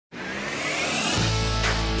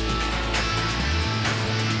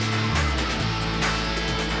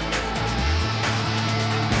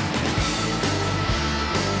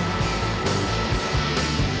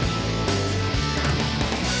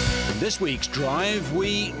this week's drive,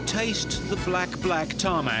 we taste the black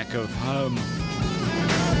tarmac of home.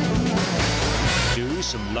 Do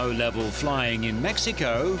some low-level flying in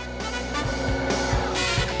Mexico.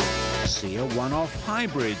 See a one-off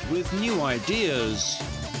hybrid with new ideas.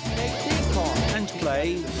 And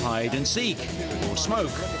play hide and seek or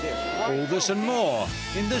smoke. All this and more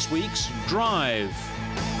in this week's Drive.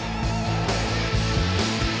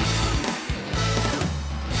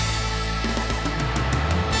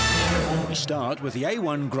 We start with the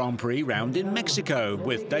A1 Grand Prix round in Mexico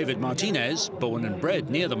with David Martinez, born and bred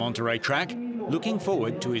near the Monterrey track, looking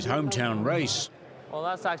forward to his hometown race. Well,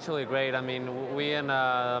 that's actually great. I mean, we in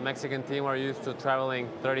the Mexican team are used to traveling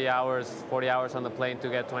 30 hours, 40 hours on the plane to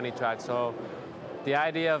get 20 tracks. So the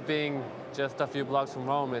idea of being just a few blocks from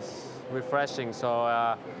home is refreshing. So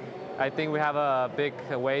I think we have a big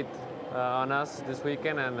weight on us this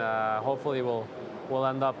weekend, and hopefully we'll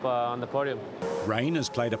end up on the podium. Rain has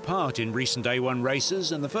played a part in recent A1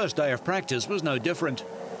 races, and the first day of practice was no different.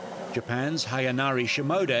 Japan's Hayanari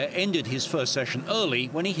Shimoda ended his first session early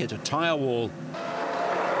when he hit a tyre wall.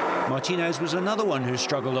 Martinez was another one who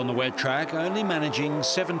struggled on the wet track, only managing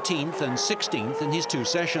 17th and 16th in his two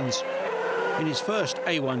sessions. In his first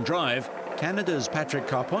A1 drive, Canada's Patrick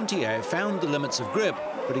Carpentier found the limits of grip,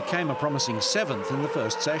 but he came a promising 7th in the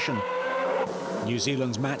first session. New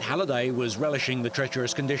Zealand's Matt Halliday was relishing the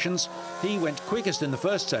treacherous conditions. He went quickest in the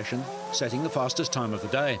first session, setting the fastest time of the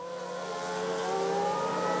day.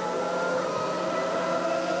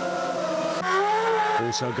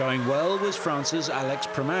 Also going well was France's Alex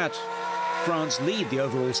Premat. France lead the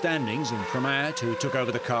overall standings, and Premat, who took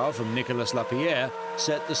over the car from Nicolas Lapierre,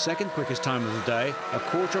 set the second quickest time of the day, a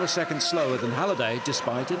quarter of a second slower than Halliday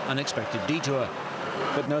despite an unexpected detour.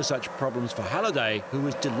 But no such problems for Halliday, who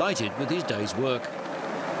was delighted with his day's work.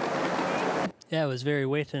 Yeah, it was very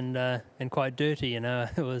wet and quite dirty, you know.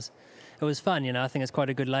 It was fun, you know. I think it's quite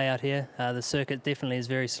a good layout here. The circuit definitely is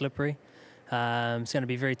very slippery. It's going to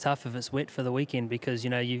be very tough if it's wet for the weekend because, you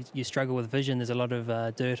know, you struggle with vision. There's a lot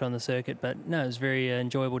of dirt on the circuit. But, no, it was a very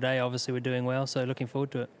enjoyable day. Obviously, we're doing well, so looking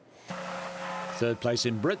forward to it. Third place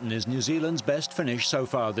in Britain is New Zealand's best finish so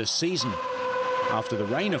far this season. After the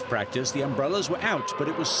rain of practice, the umbrellas were out, but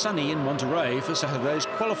it was sunny in Monterrey for Saturday's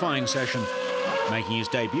qualifying session. Making his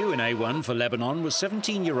debut in A1 for Lebanon was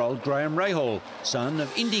 17-year-old Graham Rahal, son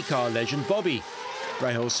of IndyCar legend Bobby.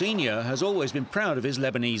 Rahal Sr. has always been proud of his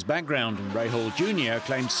Lebanese background, and Rahal Jr.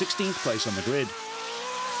 claimed 16th place on the grid.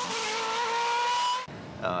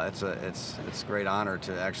 It's a great honor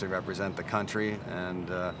to actually represent the country, and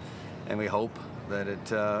we hope that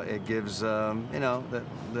it gives you know,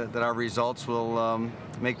 that our results will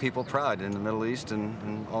make people proud in the Middle East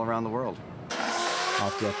and all around the world.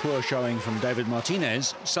 After a poor showing from David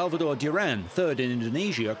Martinez, Salvador Duran, third in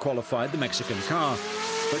Indonesia, qualified the Mexican car.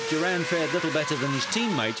 But Duran fared little better than his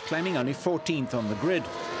teammate, claiming only 14th on the grid.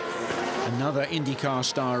 Another IndyCar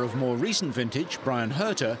star of more recent vintage, Brian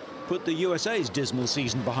Herter, put the USA's dismal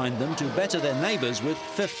season behind them to better their neighbours with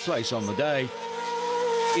 5th place on the day.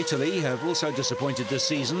 Italy have also disappointed this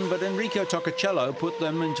season, but Enrico Toccacello put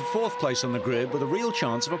them into 4th place on the grid with a real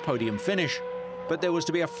chance of a podium finish. But there was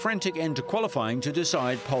to be a frantic end to qualifying to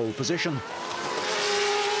decide pole position.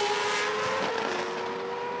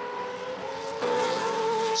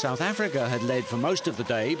 South Africa had led for most of the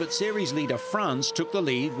day, but series leader France took the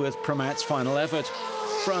lead with Premat's final effort.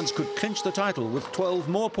 France could clinch the title with 12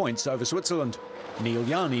 more points over Switzerland. Neil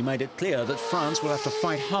Yarni made it clear that France will have to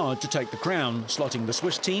fight hard to take the crown, slotting the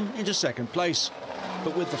Swiss team into 2nd place.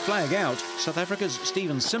 But with the flag out, South Africa's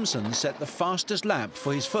Steven Simpson set the fastest lap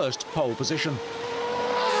for his first pole position.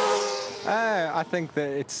 I think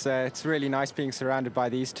that it's really nice being surrounded by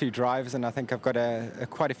these two drivers, and I think I've got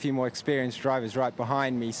quite a few more experienced drivers right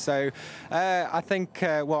behind me. So I think,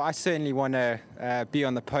 well, I certainly want to be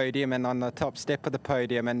on the podium and on the top step of the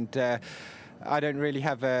podium, and I don't really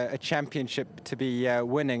have a championship to be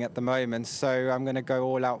winning at the moment, so I'm going to go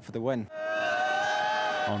all out for the win.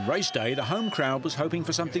 On race day, the home crowd was hoping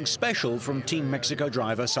for something special from Team Mexico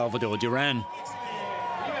driver Salvador Duran.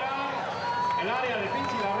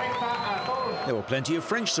 There were plenty of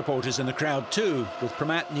French supporters in the crowd too, with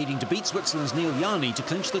Premat needing to beat Switzerland's Neil Yarni to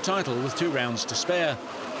clinch the title with 2 rounds to spare.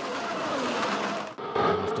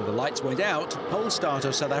 After the lights went out, pole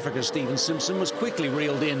starter South Africa's Steven Simpson was quickly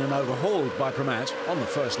reeled in and overhauled by Premat on the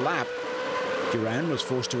first lap. Duran was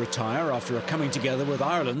forced to retire after a coming together with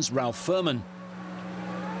Ireland's Ralph Furman.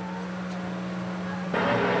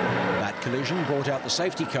 Collision brought out the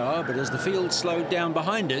safety car, but as the field slowed down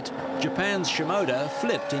behind it, Japan's Shimoda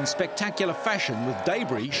flipped in spectacular fashion with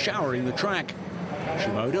debris showering the track.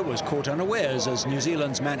 Shimoda was caught unawares as New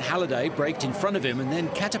Zealand's Matt Halliday braked in front of him and then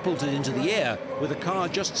catapulted into the air, with the car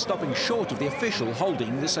just stopping short of the official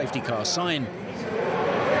holding the safety car sign.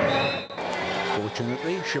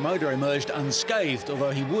 Fortunately, Shimoda emerged unscathed,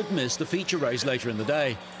 although he would miss the feature race later in the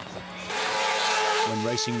day. When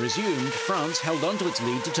racing resumed, France held on to its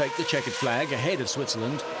lead to take the checkered flag ahead of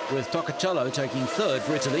Switzerland, with Toccacello taking third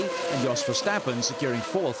for Italy and Jos Verstappen securing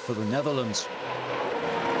fourth for the Netherlands.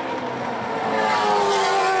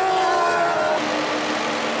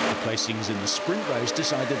 The placings in the sprint race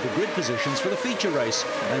decided the grid positions for the feature race,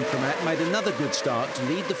 and Pramac made another good start to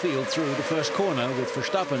lead the field through the first corner, with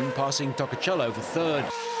Verstappen passing Toccacello for third.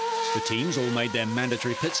 The teams all made their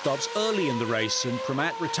mandatory pit stops early in the race, and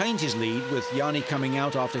Pramac retained his lead, with Yanni coming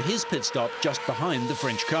out after his pit stop just behind the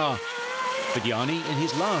French car. But Yanni, in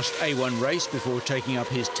his last A1 race before taking up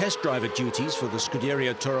his test driver duties for the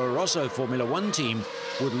Scuderia Toro Rosso Formula One team,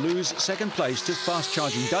 would lose second place to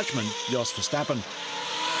fast-charging Dutchman Jos Verstappen.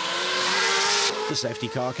 The safety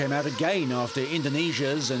car came out again after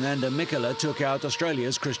Indonesia's Ananda Mikela took out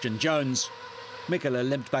Australia's Christian Jones. Mikela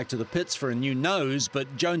limped back to the pits for a new nose,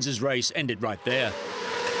 but Jones's race ended right there.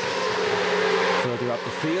 Further up the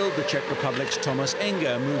field, the Czech Republic's Thomas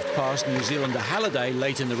Enger moved past New Zealander Halliday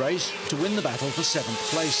late in the race to win the battle for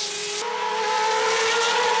 7th place.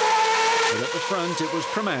 But at the front, it was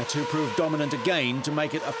Pramac who proved dominant again to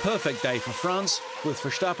make it a perfect day for France, with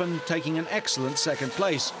Verstappen taking an excellent second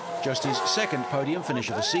place, just his second podium finish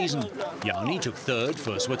of the season. Yanni took third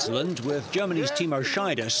for Switzerland, with Germany's Timo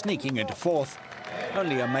Scheider sneaking into fourth.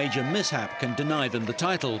 Only a major mishap can deny them the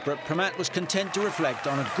title, but Pramac was content to reflect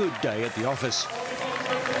on a good day at the office.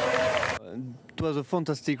 It was a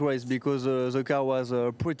fantastic race because the car was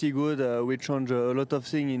pretty good. We changed a lot of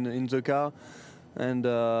things in the car, and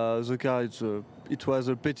the car it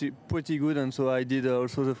was pretty good, and so I did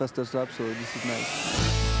also the fastest lap, so this is nice.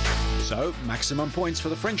 So, maximum points for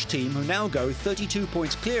the French team, who now go 32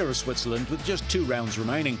 points clear of Switzerland with just 2 rounds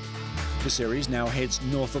remaining. The series now heads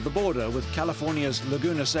north of the border, with California's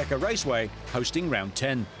Laguna Seca Raceway hosting round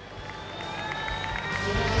 10.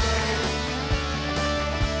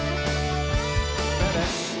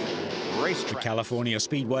 The California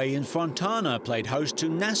Speedway in Fontana played host to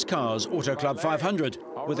NASCAR's Auto Club 500,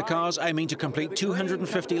 with the cars aiming to complete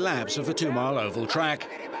 250 laps of the 2-mile oval track.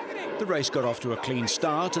 The race got off to a clean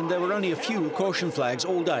start, and there were only a few caution flags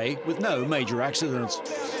all day, with no major accidents.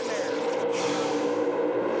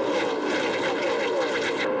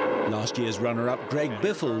 Last year's runner-up Greg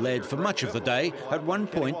Biffle led for much of the day, at one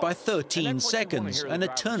point by 13 seconds, an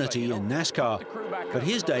eternity in NASCAR. But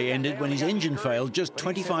his day ended when his engine failed just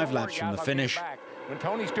 25 laps from the finish.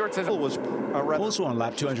 Also on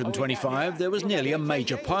lap 225, there was nearly a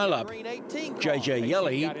major pile-up. JJ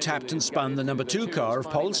Yelly tapped and spun the number 2 car of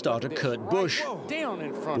pole starter Kurt Busch.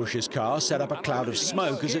 Busch's car set up a cloud of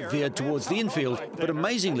smoke as it veered towards the infield, but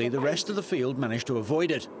amazingly the rest of the field managed to avoid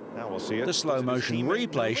it. The slow-motion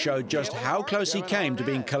replay showed just how close he came to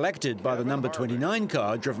being collected by the number 29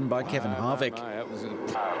 car driven by Kevin Harvick.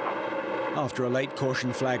 After a late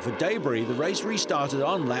caution flag for debris, the race restarted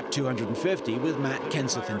on lap 250 with Matt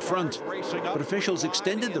Kenseth in front. But officials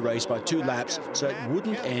extended the race by 2 laps so it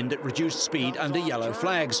wouldn't end at reduced speed under yellow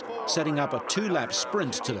flags, setting up a 2-lap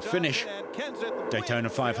sprint to the finish. Daytona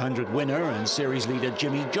 500 winner and series leader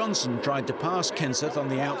Jimmy Johnson tried to pass Kenseth on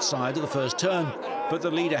the outside of the first turn, but the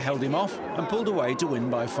leader held him off and pulled away to win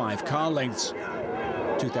by 5 car lengths.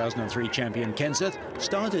 2003 champion Kenseth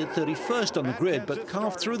started 31st on the grid, but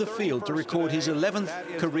carved through the field to record his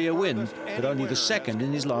 11th career win, but only the 2nd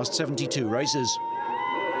in his last 72 races.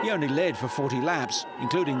 He only led for 40 laps,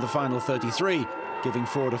 including the final 33, giving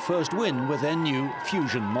Ford a first win with their new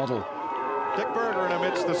Fusion model. Dick Berger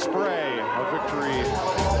amidst the spray of victory.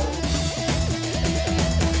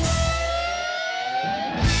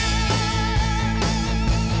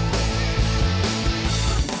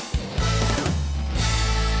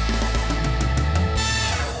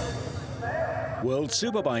 World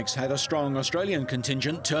Superbikes had a strong Australian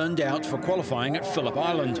contingent turned out for qualifying at Phillip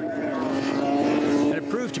Island. And it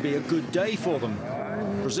proved to be a good day for them.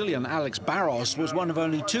 Brazilian Alex Barros was one of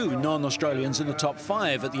only 2 non-Australians in the top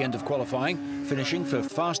 5 at the end of qualifying, finishing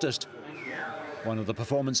 5th fastest. One of the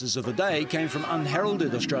performances of the day came from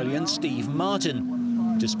unheralded Australian Steve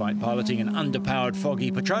Martin. Despite piloting an underpowered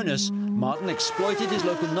Foggy Petronas, Martin exploited his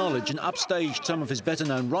local knowledge and upstaged some of his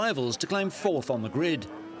better-known rivals to claim 4th on the grid.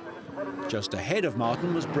 Just ahead of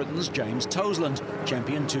Martin was Britain's James Toseland,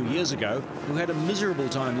 champion 2 years ago, who had a miserable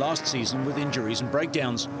time last season with injuries and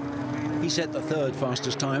breakdowns. He set the 3rd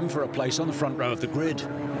fastest time for a place on the front row of the grid.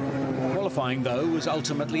 Qualifying, though, was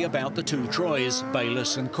ultimately about the 2 Troys,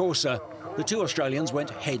 Bayliss and Corsa. The two Australians went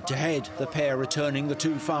head-to-head, the pair returning the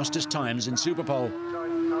two fastest times in Superpole.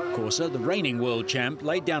 Corser, the reigning world champ,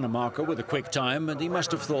 laid down a marker with a quick time, and he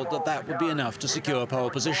must have thought that that would be enough to secure pole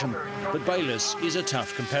position. But Bayliss is a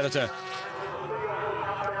tough competitor.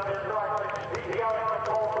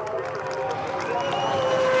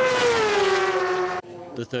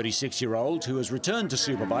 The 36-year-old, who has returned to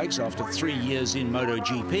superbikes after 3 years in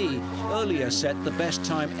MotoGP, earlier set the best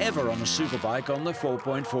time ever on a superbike on the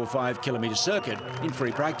 4.45-kilometre circuit in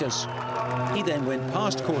free practice. He then went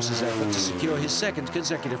past Corser's effort to secure his second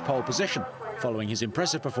consecutive pole position, following his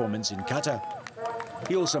impressive performance in Qatar.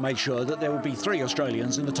 He also made sure that there would be 3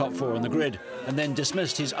 Australians in the top 4 on the grid, and then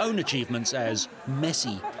dismissed his own achievements as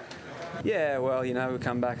messy. Yeah, well, you know, we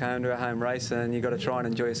come back home to a home race and you've got to try and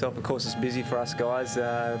enjoy yourself. Of course, it's busy for us guys,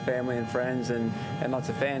 family and friends and lots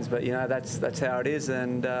of fans, but, you know, that's how it is.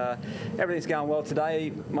 And everything's going well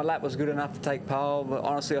today. My lap was good enough to take pole, but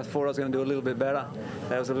honestly, I thought I was going to do a little bit better.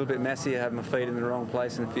 That was a little bit messy. I had my feet in the wrong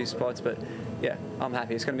place in a few spots, but, yeah, I'm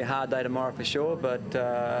happy. It's going to be a hard day tomorrow for sure, but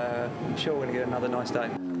I'm sure we're going to get another nice day.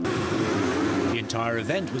 The entire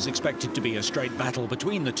event was expected to be a straight battle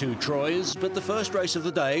between the two Troys, but the first race of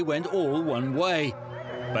the day went all one way.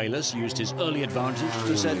 Bayliss used his early advantage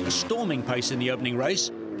to set a storming pace in the opening race,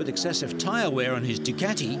 but excessive tyre wear on his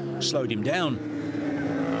Ducati slowed him down.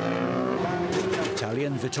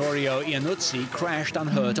 Italian Vittorio Iannuzzi crashed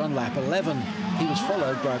unhurt on lap 11. He was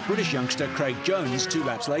followed by British youngster Craig Jones 2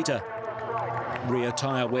 laps later. Rear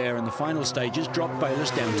tyre wear in the final stages dropped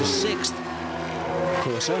Bayliss down to 6th.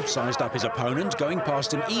 Corser sized up his opponent, going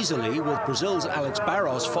past him easily, with Brazil's Alex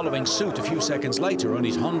Barros following suit a few seconds later on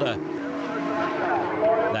his Honda.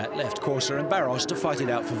 That left Corser and Barros to fight it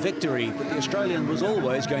out for victory, but the Australian was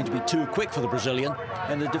always going to be too quick for the Brazilian,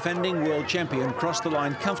 and the defending world champion crossed the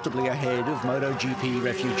line comfortably ahead of MotoGP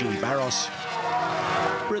refugee Barros.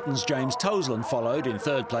 Britain's James Toseland followed in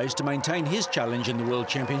 3rd place to maintain his challenge in the World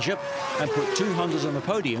Championship and put 2 Hondas on the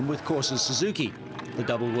podium with Corser's Suzuki. The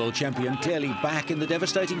double world champion clearly back in the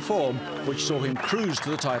devastating form which saw him cruise to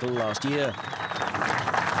the title last year.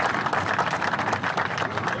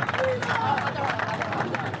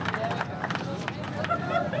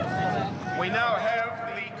 We now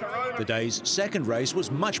have the day's second race was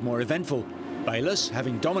much more eventful. Bayliss,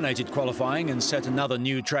 having dominated qualifying and set another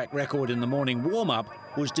new track record in the morning warm-up,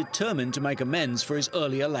 was determined to make amends for his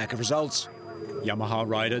earlier lack of results. Yamaha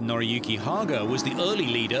rider Noriyuki Haga was the early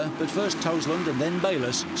leader, but first Toseland and then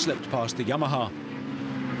Bayliss slipped past the Yamaha.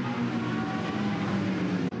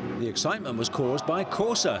 The excitement was caused by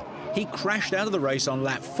Corser. He crashed out of the race on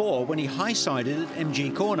lap 4 when he high-sided at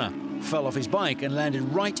MG Corner, fell off his bike and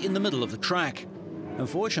landed right in the middle of the track.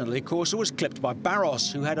 Unfortunately, Corser was clipped by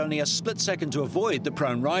Barros, who had only a split second to avoid the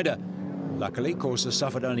prone rider. Luckily, Corser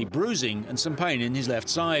suffered only bruising and some pain in his left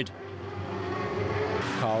side.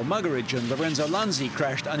 Carl Muggeridge and Lorenzo Lanzi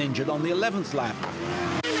crashed uninjured on the 11th lap.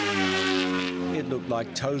 It looked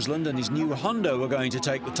like Toseland and his new Honda were going to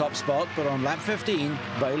take the top spot, but on lap 15,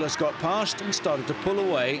 Bayliss got past and started to pull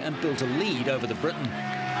away and built a lead over the Briton.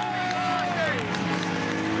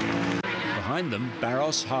 Behind them,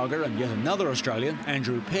 Barros, Haga and yet another Australian,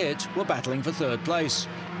 Andrew Pitt, were battling for 3rd place.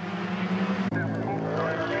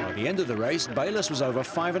 At the end of the race, Bayliss was over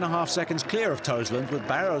 5.5 seconds clear of Toseland, with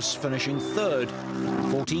Barros finishing 3rd,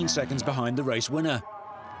 14 seconds behind the race winner.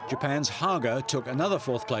 Japan's Haga took another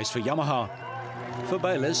 4th place for Yamaha. For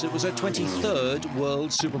Bayliss, it was a 23rd World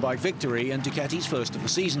Superbike victory and Ducati's first of the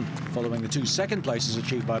season, following the 2 second places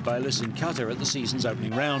achieved by Bayliss in Qatar at the season's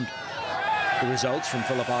opening round. The results from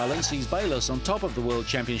Phillip Island sees Bayliss on top of the World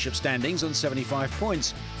Championship standings on 75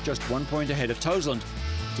 points, just 1 point ahead of Toseland.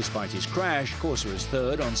 Despite his crash, Corser is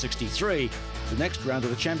 3rd on 63. The next round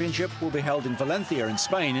of the championship will be held in Valencia in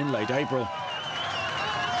Spain in late April.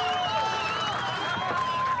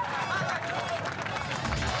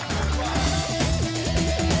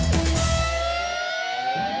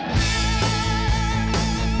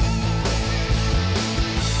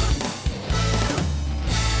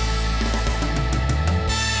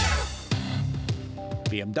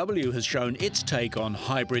 BMW has shown its take on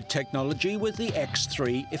hybrid technology with the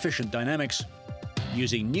X3 Efficient Dynamics.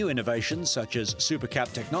 Using new innovations such as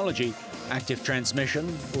supercap technology, active transmission,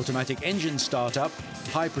 automatic engine startup,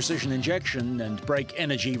 high-precision injection and brake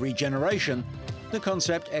energy regeneration, the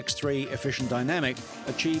concept X3 Efficient Dynamic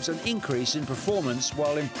achieves an increase in performance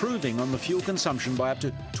while improving on the fuel consumption by up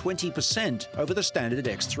to 20% over the standard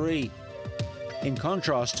X3. In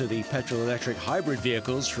contrast to the petrol-electric hybrid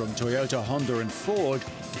vehicles from Toyota, Honda and Ford,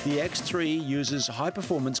 the X3 uses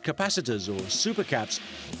high-performance capacitors, or supercaps,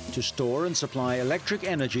 to store and supply electric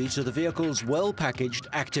energy to the vehicle's well-packaged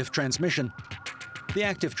active transmission. The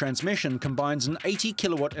active transmission combines an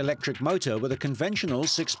 80-kilowatt electric motor with a conventional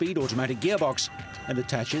 6-speed automatic gearbox and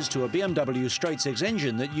attaches to a BMW straight-six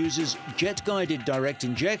engine that uses jet-guided direct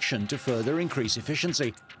injection to further increase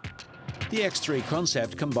efficiency. The X3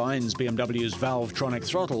 concept combines BMW's Valvetronic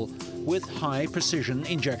throttle with high-precision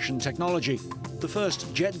injection technology, the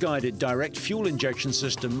first jet-guided direct fuel injection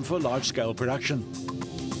system for large-scale production.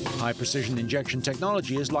 High-precision injection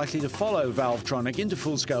technology is likely to follow Valvetronic into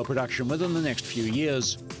full-scale production within the next few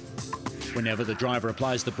years. Whenever the driver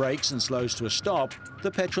applies the brakes and slows to a stop,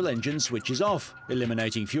 the petrol engine switches off,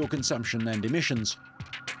 eliminating fuel consumption and emissions.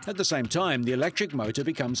 At the same time, the electric motor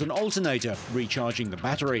becomes an alternator, recharging the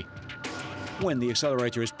battery. When the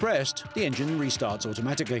accelerator is pressed, the engine restarts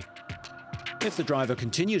automatically. If the driver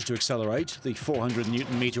continues to accelerate, the 400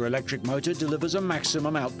 Newton-meter electric motor delivers a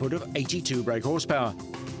maximum output of 82 brake horsepower.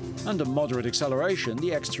 Under moderate acceleration,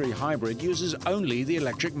 the X3 Hybrid uses only the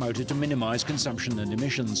electric motor to minimize consumption and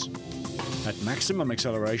emissions. At maximum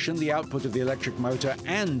acceleration, the output of the electric motor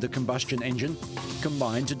and the combustion engine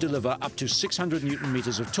combine to deliver up to 600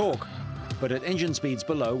 Newton-meters of torque, but at engine speeds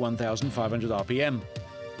below 1,500 RPM.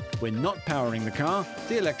 When not powering the car,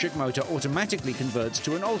 the electric motor automatically converts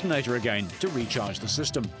to an alternator again to recharge the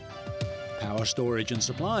system. Power storage and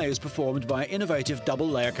supply is performed by innovative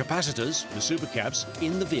double-layer capacitors, the supercaps,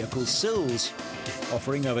 in the vehicle's sills.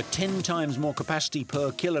 Offering over 10 times more capacity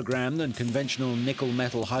per kilogram than conventional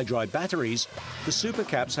nickel-metal hydride batteries, the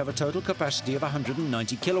supercaps have a total capacity of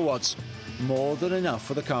 190 kilowatts, more than enough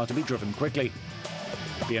for the car to be driven quickly.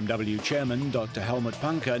 BMW chairman Dr. Helmut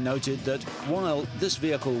Panke noted that while this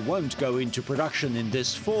vehicle won't go into production in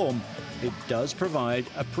this form, it does provide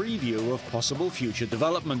a preview of possible future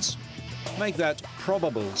developments. Make that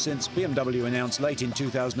probable, since BMW announced late in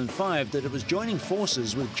 2005 that it was joining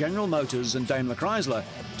forces with General Motors and Daimler Chrysler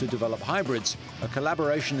to develop hybrids, a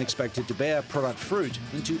collaboration expected to bear product fruit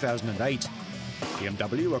in 2008.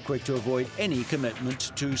 BMW are quick to avoid any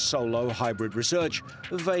commitment to solo hybrid research,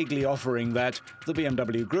 vaguely offering that the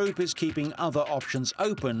BMW Group is keeping other options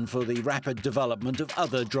open for the rapid development of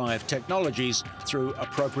other drive technologies through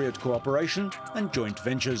appropriate cooperation and joint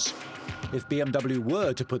ventures. If BMW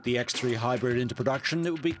were to put the X3 Hybrid into production,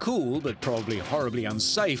 it would be cool, but probably horribly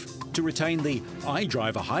unsafe, to retain the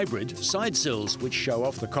iDriver Hybrid side sills, which show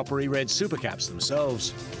off the coppery red supercaps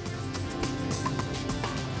themselves.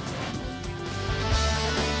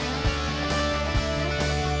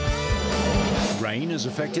 Rain has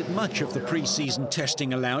affected much of the pre-season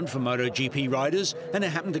testing allowed for MotoGP riders, and it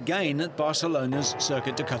happened again at Barcelona's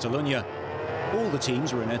Circuit de Catalunya. All the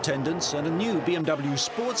teams were in attendance, and a new BMW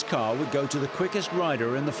sports car would go to the quickest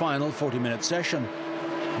rider in the final 40-minute session.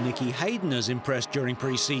 Nicky Hayden has impressed during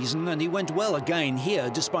pre-season, and he went well again here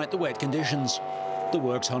despite the wet conditions. The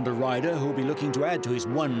Works Honda rider, who will be looking to add to his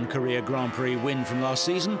one career Grand Prix win from last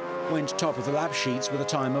season, went top of the lap sheets with a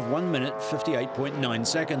time of 1 minute 58.9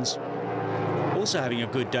 seconds. Also having a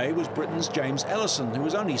good day was Britain's James Ellison, who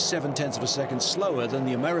was only 0.7 of a second slower than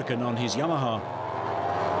the American on his Yamaha.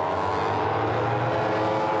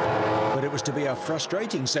 But it was to be a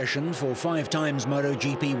frustrating session for 5 times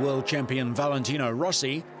MotoGP world champion Valentino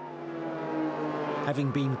Rossi. Having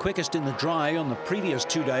been quickest in the dry on the previous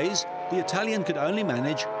 2 days, the Italian could only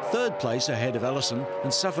manage 3rd place ahead of Ellison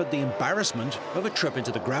and suffered the embarrassment of a trip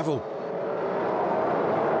into the gravel.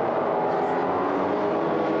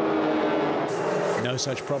 No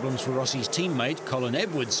such problems for Rossi's teammate, Colin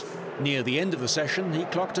Edwards. Near the end of the session, he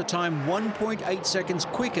clocked a time 1.8 seconds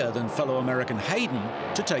quicker than fellow American Hayden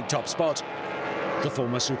to take top spot. The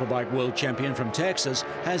former Superbike world champion from Texas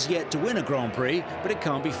has yet to win a Grand Prix, but it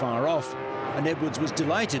can't be far off. And Edwards was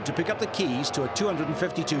delighted to pick up the keys to a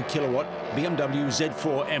 252-kilowatt BMW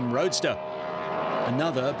Z4M Roadster.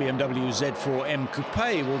 Another BMW Z4M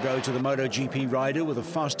Coupe will go to the MotoGP rider with the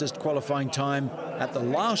fastest qualifying time at the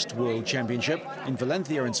last World Championship in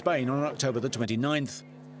Valencia in Spain on October the 29th.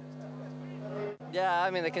 Yeah,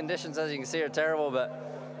 I mean, the conditions, as you can see, are terrible,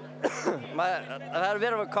 but I've had a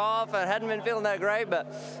bit of a cough. I hadn't been feeling that great,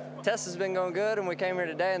 but test has been going good, and we came here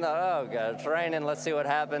today and thought, oh, God, it's raining. Let's see what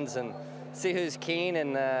happens and see who's keen.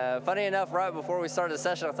 And funny enough, right before we started the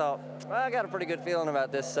session, I thought, well, I got a pretty good feeling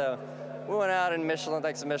about this. So we went out in Michelin,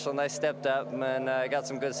 thanks to Michelin, they stepped up and got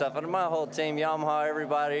some good stuff. And my whole team, Yamaha,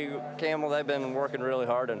 everybody, Camel, they've been working really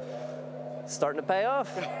hard and starting to pay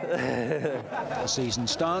off. The season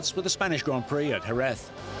starts with the Spanish Grand Prix at Jerez.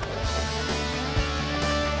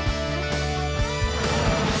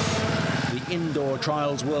 The Indoor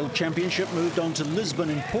Trials World Championship moved on to Lisbon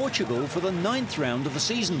in Portugal for the 9th round of the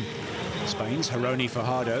season. Spain's Jeroni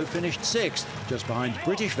Fajardo finished 6th, just behind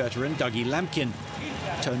British veteran Dougie Lampkin.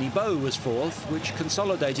 Tony Bow was fourth, which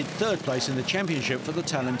consolidated third place in the championship for the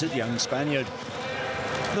talented young Spaniard.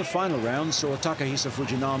 The final round saw Takahisa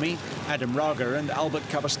Fujinami, Adam Raga and Albert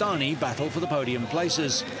Kabastani battle for the podium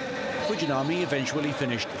places. Fujinami eventually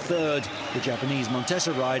finished third, the Japanese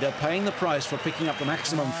Montesa rider paying the price for picking up the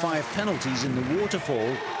maximum 5 penalties in the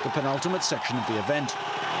waterfall, the penultimate section of the event.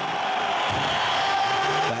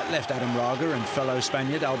 That left Adam Raga and fellow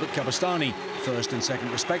Spaniard Albert Kabastani, first and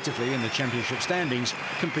second respectively in the championship standings,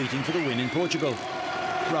 competing for the win in Portugal.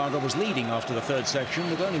 Raga was leading after the third section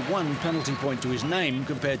with only 1 penalty point to his name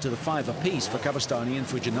compared to the 5 apiece for Kabastani and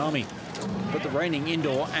Fujinami. But the reigning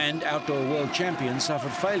indoor and outdoor world champion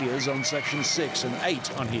suffered failures on sections 6 and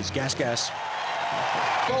 8 on his gas.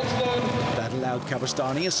 That allowed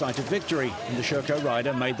Kabastani a sight of victory, and the Sherco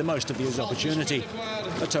rider made the most of his opportunity.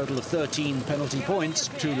 A total of 13 penalty points,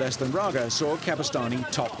 2 less than Raga, saw Kabastani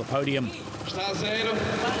top the podium.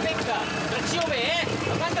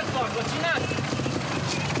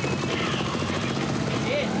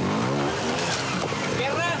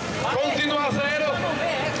 Continua a 0.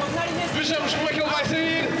 Vejamos como é que ele vai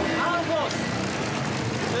sair.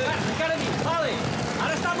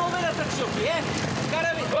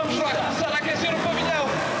 Vamos lá começar a aquecer o pavilhão.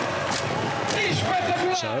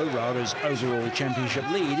 Espetacular. So Raga's overall championship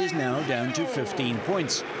lead is now down to 15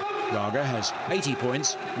 points. Raga has 80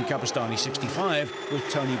 points and Kabastani 65, with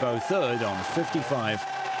Tony Bow third on 55.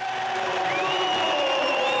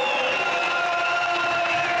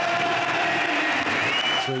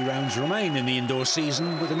 Three rounds remain in the indoor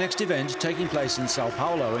season, with the next event taking place in Sao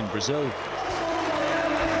Paulo in Brazil.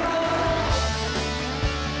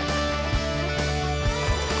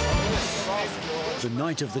 The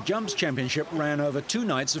Night of the Jumps Championship ran over 2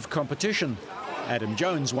 nights of competition. Adam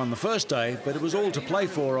Jones won the first day, but it was all to play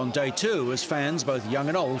for on day 2 as fans, both young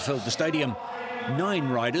and old, filled the stadium. 9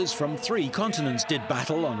 riders from 3 continents did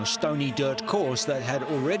battle on a stony dirt course that had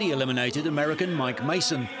already eliminated American Mike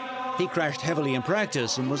Mason. He crashed heavily in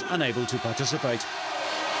practice and was unable to participate.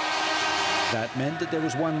 That meant that there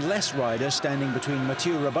was 1 less rider standing between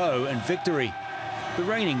Mathieu Rabault and victory. The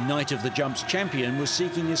reigning Night of the Jumps champion was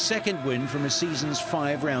seeking his 2nd win from his season's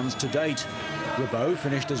 5 rounds to date. Rabault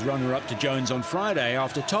finished as runner-up to Jones on Friday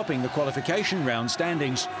after topping the qualification round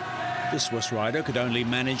standings. The Swiss rider could only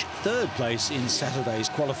manage 3rd place in Saturday's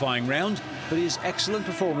qualifying round, but his excellent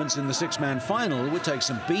performance in the 6-man final would take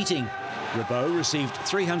some beating. Rabault received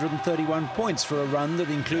 331 points for a run that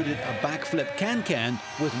included a backflip can-can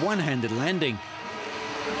with one-handed landing.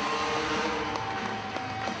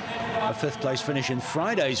 A 5th place finish in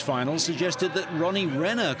Friday's final suggested that Ronnie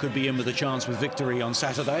Renner could be in with a chance with victory on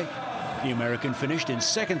Saturday. The American finished in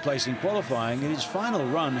 2nd place in qualifying, and his final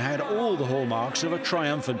run had all the hallmarks of a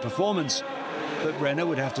triumphant performance. But Renner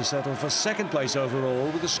would have to settle for 2nd place overall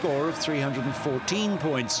with a score of 314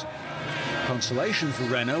 points. Consolation for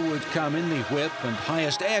Renner would come in the whip and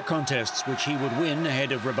highest air contests, which he would win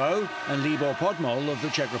ahead of Rabault and Libor Podmol of the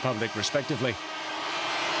Czech Republic, respectively.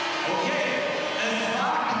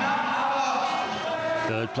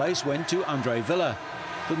 3rd place went to Andre Villa.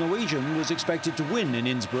 The Norwegian was expected to win in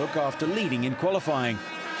Innsbruck after leading in qualifying,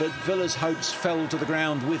 but Villa's hopes fell to the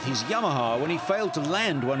ground with his Yamaha when he failed to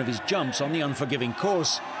land one of his jumps on the unforgiving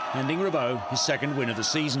course, handing Rabault his 2nd win of the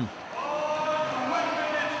season.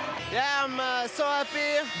 Yeah, I'm so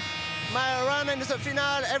happy. My run in the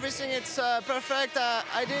final, everything is perfect.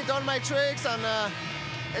 I did all my tricks and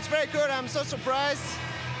it's very good. I'm so surprised.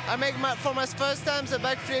 I make for my first time the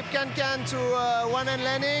backflip can-can to one-hand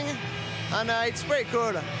landing, and it's pretty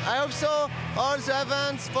cool. I hope so. All the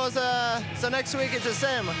events for the next week is the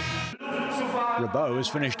same. Rabault has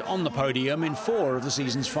finished on the podium in 4 of the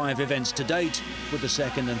season's 5 events to date, with the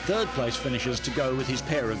 2nd and 3rd place finishes to go with his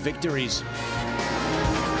pair of victories.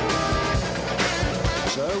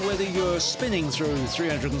 So whether you're spinning through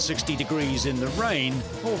 360 degrees in the rain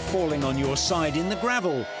or falling on your side in the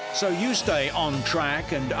gravel, so you stay on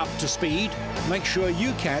track and up to speed, make sure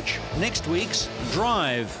you catch next week's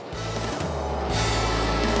Drive.